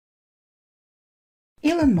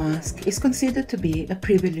Elon Musk is considered to be a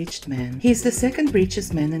privileged man. He is the second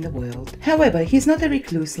richest man in the world. However, he's not a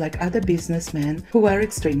recluse like other businessmen who are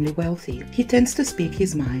extremely wealthy. He tends to speak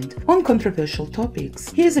his mind on controversial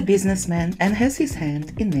topics. He is a businessman and has his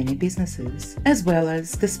hand in many businesses, as well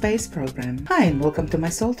as the space program. Hi and welcome to my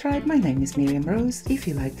soul tribe. My name is Miriam Rose. If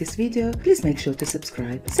you like this video, please make sure to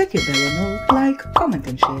subscribe, set your bell on all, like, comment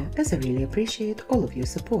and share, as I really appreciate all of your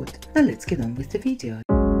support. Now let's get on with the video.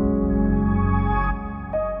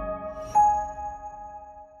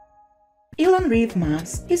 Elon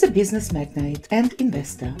Musk is a business magnate and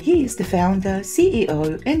investor. He is the founder,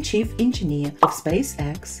 CEO and chief engineer of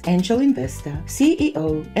SpaceX, angel investor,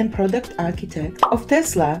 CEO and product architect of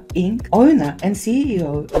Tesla Inc., owner and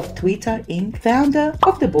CEO of Twitter Inc., founder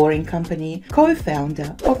of The Boring Company,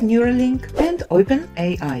 co-founder of Neuralink and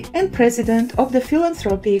openai, and president of the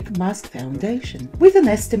philanthropic Musk Foundation, with an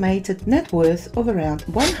estimated net worth of around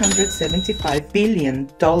 $175 billion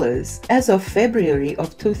as of February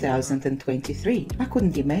of 2023. I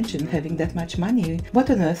couldn't imagine having that much money. What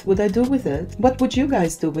on earth would I do with it? What would you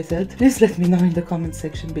guys do with it? Please let me know in the comment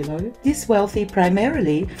section below. This wealthy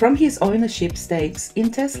primarily from his ownership stakes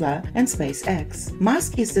in Tesla and SpaceX.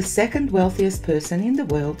 Musk is the second wealthiest person in the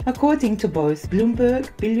world according to both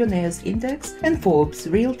Bloomberg Billionaires Index and Forbes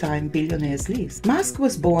Real-Time Billionaires List. Musk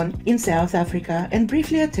was born in South Africa and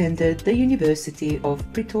briefly attended the University of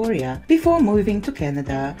Pretoria before moving to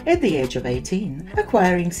Canada at the age of 18,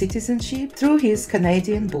 acquiring citizenship through his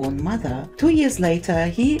Canadian-born mother. 2 years later,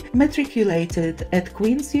 he matriculated at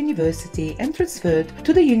Queen's University and transferred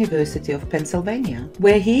to the University of Pennsylvania,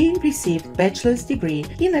 where he received bachelor's degree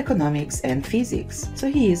in economics and physics.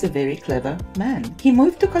 So he is a very clever man. He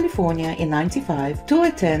moved to California in '95 to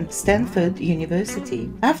attend Stanford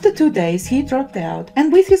University. After 2 days, he dropped out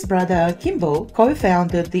and with his brother Kimball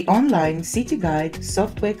co-founded the online city guide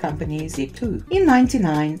software company Zip2. In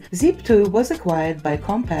 '99, Zip2 was acquired by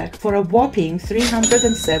Compaq for a whopping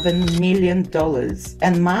 $307 million,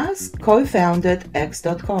 and Musk co-founded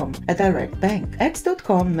X.com, a direct bank.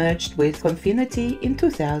 X.com merged with Confinity in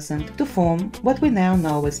 2000 to form what we now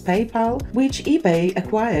know as PayPal, which eBay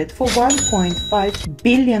acquired for $1.5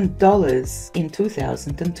 billion in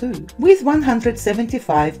 2002. With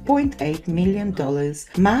 $175.8 million,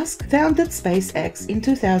 Musk founded SpaceX in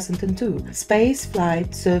 2002, Space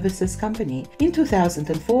Flight Services Company. In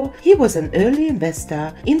 2004, he was an early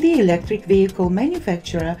investor in the electric vehicle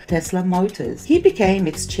manufacturer Tesla Motors. He became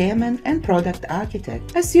its chairman and product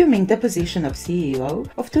architect, assuming the position of CEO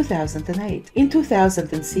of 2008. In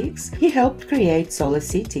 2006, he helped create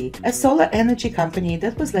SolarCity, a solar energy company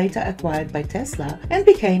that was later acquired by Tesla and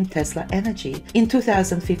became Tesla Energy. In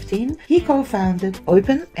 2015, he co-founded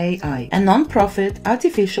openai, a non-profit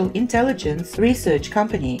artificial intelligence research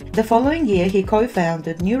company. The following year, he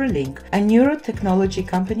co-founded Neuralink, a neurotechnology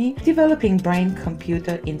company developing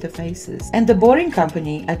brain-computer interfaces, and The Boring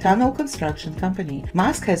Company, a tunnel construction company.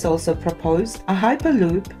 Musk has also proposed a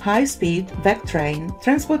Hyperloop high-speed train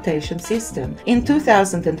transportation system. In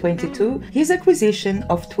 2022, his acquisition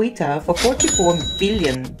of Twitter for $44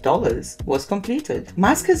 billion was completed.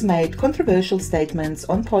 Musk has made controversial statements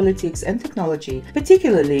on politics and technology,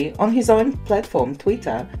 particularly on his own platform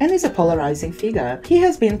Twitter, and is a polarizing figure. He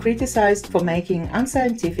has been criticized for making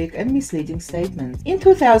unscientific and misleading statements. In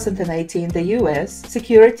 2018, the US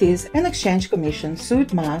Securities and Exchange Commission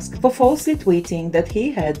sued Musk for falsely tweeting that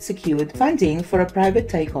he had secured funding for a private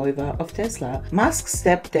takeover of Tesla. Musk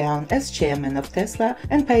stepped down as chairman of Tesla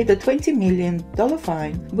and paid a $20 million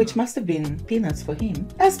fine, which must have been peanuts for him,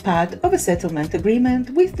 as part of a settlement agreement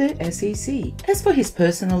with the SEC. As for his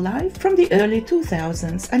personal life, from the early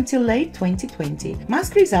 2000s until late 2020,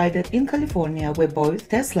 Musk resided in California, where both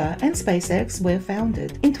Tesla and SpaceX were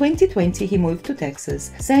founded. In 2020, he moved to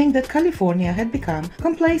Texas, saying that California had become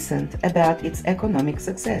complacent about its economic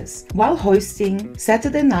success. While hosting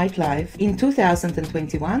Saturday Night Live in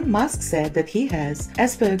 2021, Musk said that he has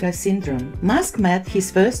Asperger's syndrome. Musk met his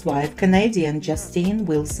first wife, Canadian Justine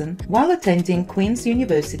Wilson, while attending Queen's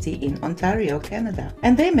University in Ontario, Canada,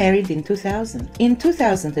 and they married in 2000. In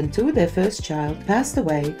 2002, their first child passed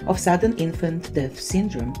away of sudden infant death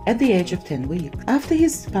syndrome at the age of 10 weeks. After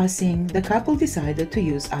his passing, the couple decided to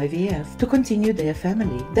use IVF to continue their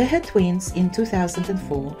family. They had twins in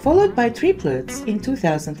 2004 2004, followed by triplets in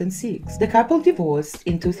 2006. The couple divorced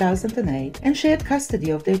in 2008 and shared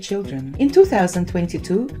custody of their children. In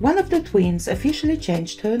 2022, one of the twins officially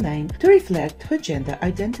changed her name to reflect her gender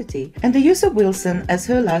identity and the use of Wilson as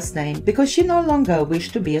her last name because she no longer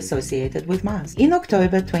wished to be associated with Musk. In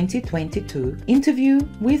October 2022 interview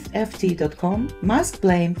with FT.com, Musk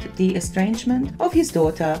blamed the estrangement of his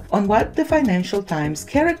daughter on what the Financial Times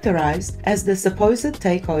characterized as the supposed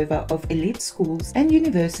takeover of elite schools and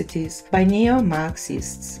universities by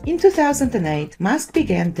neo-Marxists. In 2008, Musk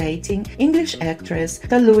began dating English actress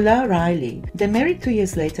Tallulah Riley. They married 2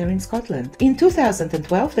 years later in Scotland. In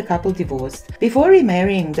 2012, the couple divorced before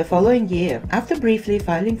remarrying the following year. After briefly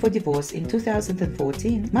filing for divorce in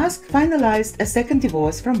 2014, Musk finalized a second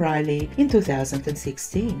divorce from Riley in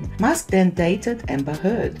 2016. Musk then dated Amber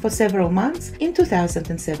Heard for several months in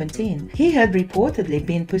 2017. He had reportedly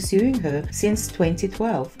been pursuing her since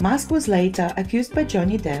 2012. Musk was later accused by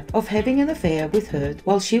Johnny Depp of having an affair with Heard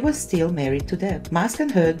while she was still married to Depp. Musk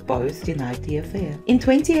and Heard both denied the affair. In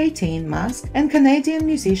 2018, Musk and Canadian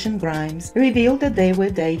musician Grimes revealed that they were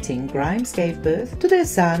dating. Grimes gave birth to their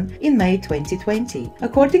son in May 2020.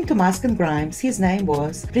 According to Musk and Grimes, his name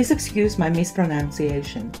was, please excuse my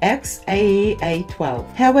mispronunciation, XAEA12.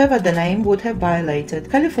 However, the name would have violated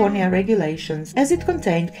California regulations as it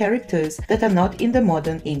contained characters that are not in the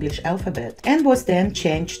modern English alphabet and was then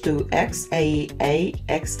changed to XAEAXII.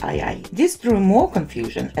 This drew more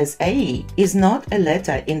confusion as AE is not a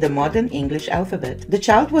letter in the modern English alphabet. The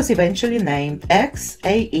child was eventually named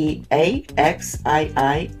XAEAXII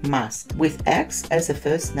Musk, with X as a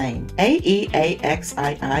first name,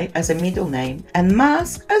 AEAXII as a middle name, and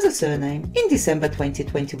Musk as a surname. In December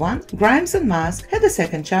 2021, Grimes and Musk had a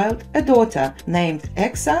second child, a daughter named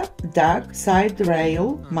Exa Doug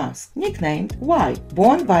Sidrael Musk, nicknamed Y,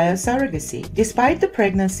 born via surrogacy. Despite the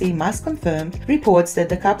pregnancy, Musk confirmed reports that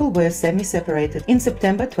the couple were semi-separated in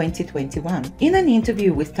September 2021. In an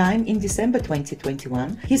interview with Time in December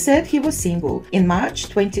 2021, he said he was single. In March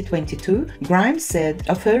 2022, Grimes said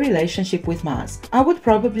of her relationship with Musk, I would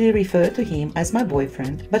probably refer to him as my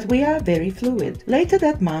boyfriend, but we are very fluid. Later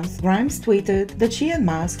that month, Grimes tweeted that she and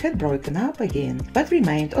Musk had broken up again, but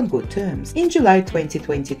remained on good terms. In July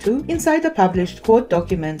 2022, Insider published court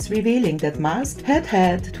documents revealing that Musk had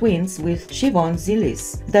had twins with Siobhan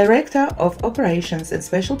Zilis, Director of Operations and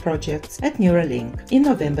Special Projects at Neuralink, in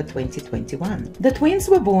November 2021. The twins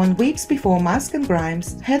were born weeks before Musk and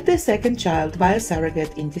Grimes had their second child via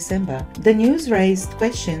surrogate in December. The news raised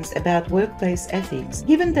questions about workplace ethics,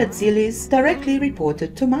 given that Zilis directly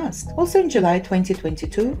reported to Musk. Also in July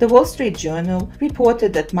 2022, the Wall Street Journal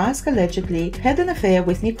reported that Musk allegedly had an affair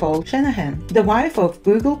with Nicole Shanahan, the wife of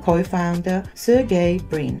Google co-founder Sergey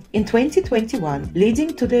Brin, in 2021,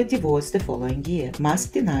 leading to their divorce the following year.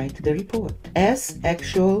 Musk denied the report as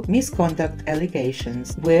actual misconduct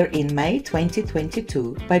allegations were in May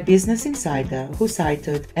 2022 by Business Insider, who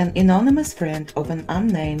cited an anonymous friend of an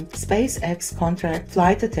unnamed SpaceX contract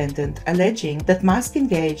flight attendant alleging that Musk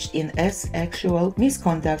engaged in actual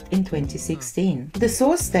misconduct in 2016. The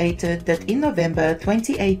source stated that in November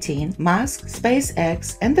 2018, Musk,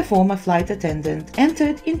 SpaceX, and the former flight attendant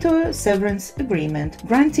entered into a severance agreement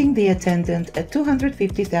granting the attendant a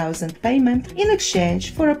 $250,000 payment in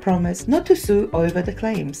exchange for a promise not to sue over the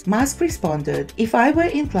claims. Musk responded, if I were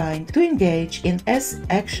inclined to engage in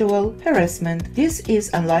actual harassment, this is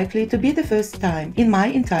unlikely to be the first time in my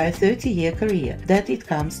entire 30-year career that it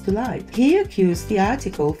comes to light. He accused the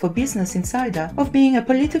article for Business Insider of being a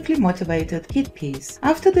politically motivated hit piece.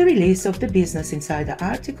 After the release of the Business Insider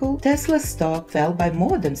article, Tesla's stock fell by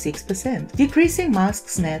more than 6%, decreasing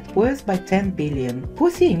Musk's net worth by $10 billion.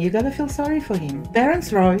 Poor thing, you gotta feel sorry for him.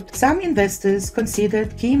 Barron's wrote, some investors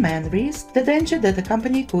considered key man risk the danger that the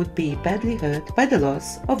company could be badly hurt by the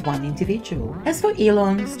loss of one individual. As for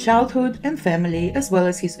Elon's childhood and family, as well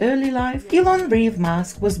as his early life, Elon Reeve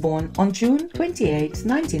Musk was born on June 28,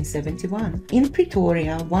 1971, in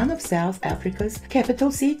Pretoria, one of South Africa's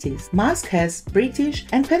capital cities. Musk has British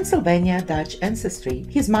and Pennsylvania Dutch ancestry.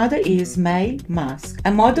 His mother is May Musk,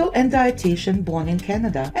 a model and dietitian born in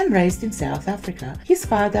Canada and raised in South Africa. His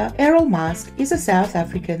father, Errol Musk, is a South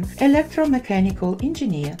African electromechanical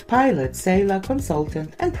engineer, pilot, sailor,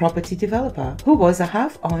 consultant, and property developer who was a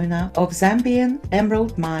half-owner of Zambian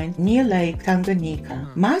emerald mine near Lake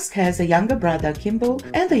Tanganyika. Musk has a younger brother, Kimball,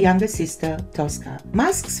 and a younger sister, Tosca.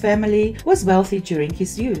 Musk's family was wealthy during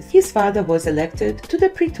his youth. His father was elected to the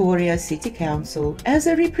Pretoria City Council as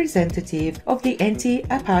a representative of the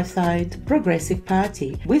anti-apartheid Progressive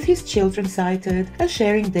Party, with his children cited as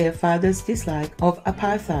sharing their father's dislike of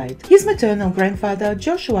apartheid. His maternal grandfather,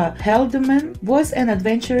 Joshua Haldeman, was an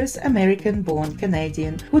adventurous American American-born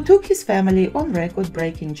Canadian who took his family on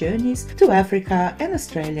record-breaking journeys to Africa and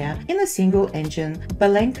Australia in a single-engine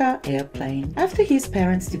Balenka airplane. After his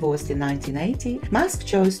parents divorced in 1980, Musk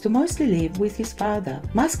chose to mostly live with his father.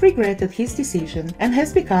 Musk regretted his decision and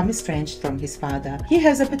has become estranged from his father. He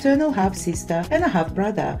has a paternal half-sister and a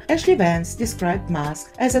half-brother. Ashley Vance described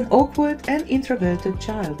Musk as an awkward and introverted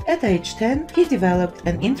child. At age 10, he developed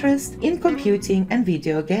an interest in computing and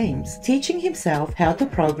video games, teaching himself how to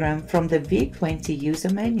program from the VIC-20 user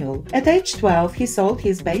manual. At age 12, he sold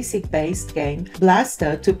his BASIC-based game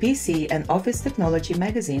Blaster to PC and Office Technology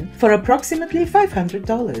magazine for approximately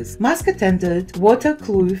 $500. Musk attended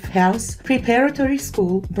Waterkloof House Preparatory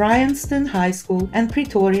School, Bryanston High School, and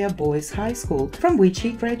Pretoria Boys High School, from which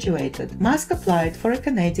he graduated. Musk applied for a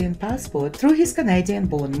Canadian passport through his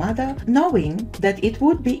Canadian-born mother, knowing that it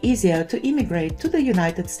would be easier to immigrate to the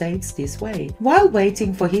United States this way. While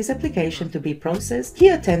waiting for his application to be processed, he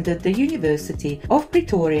attended the University of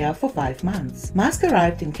Pretoria for 5 months. Musk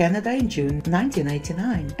arrived in Canada in June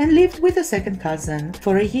 1989 and lived with a second cousin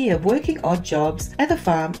for a year, working odd jobs at a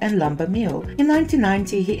farm and lumber mill. In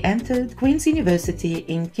 1990, he entered Queen's University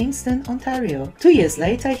in Kingston, Ontario. 2 years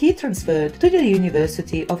later, he transferred to the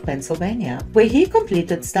University of Pennsylvania, where he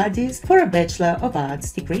completed studies for a Bachelor of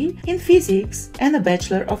Arts degree in physics and a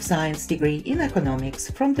Bachelor of Science degree in economics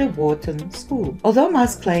from the Wharton School. Although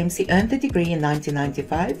Musk claims he earned the degree in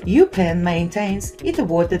 1995, UPenn maintains it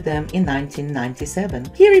awarded them in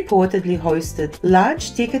 1997. He reportedly hosted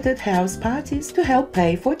large ticketed house parties to help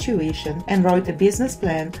pay for tuition and wrote a business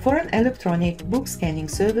plan for an electronic book scanning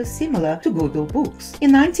service similar to Google Books.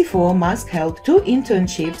 In 1994, Musk held 2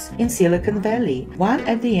 internships in Silicon Valley, one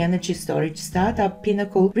at the energy storage startup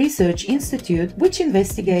Pinnacle Research Institute, which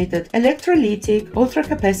investigated electrolytic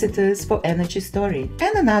ultracapacitors for energy storage,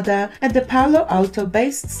 and another at the Palo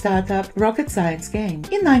Alto-based startup Rocket Science Game.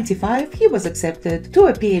 In 1995, he was accepted to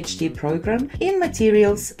a PhD program in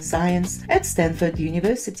materials science at Stanford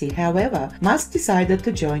University. However, Musk decided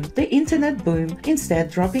to join the internet boom, instead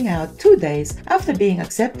dropping out 2 days after being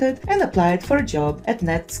accepted and applied for a job at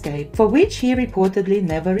Netscape, for which he reportedly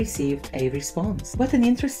never received a response. What an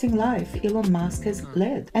interesting life Elon Musk has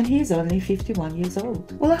led, and he is only 51 years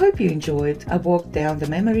old. Well, I hope you enjoyed a walk down the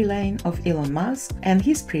memory lane of Elon Musk and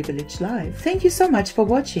his privileged life. Thank you so much for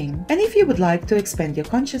watching, and if you would like to expand your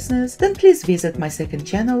consciousness, then please visit my second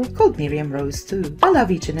channel called Miriam Rose too. I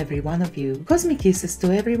love each and every one of you. Cosmic kisses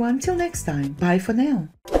to everyone. Till next time. Bye for now.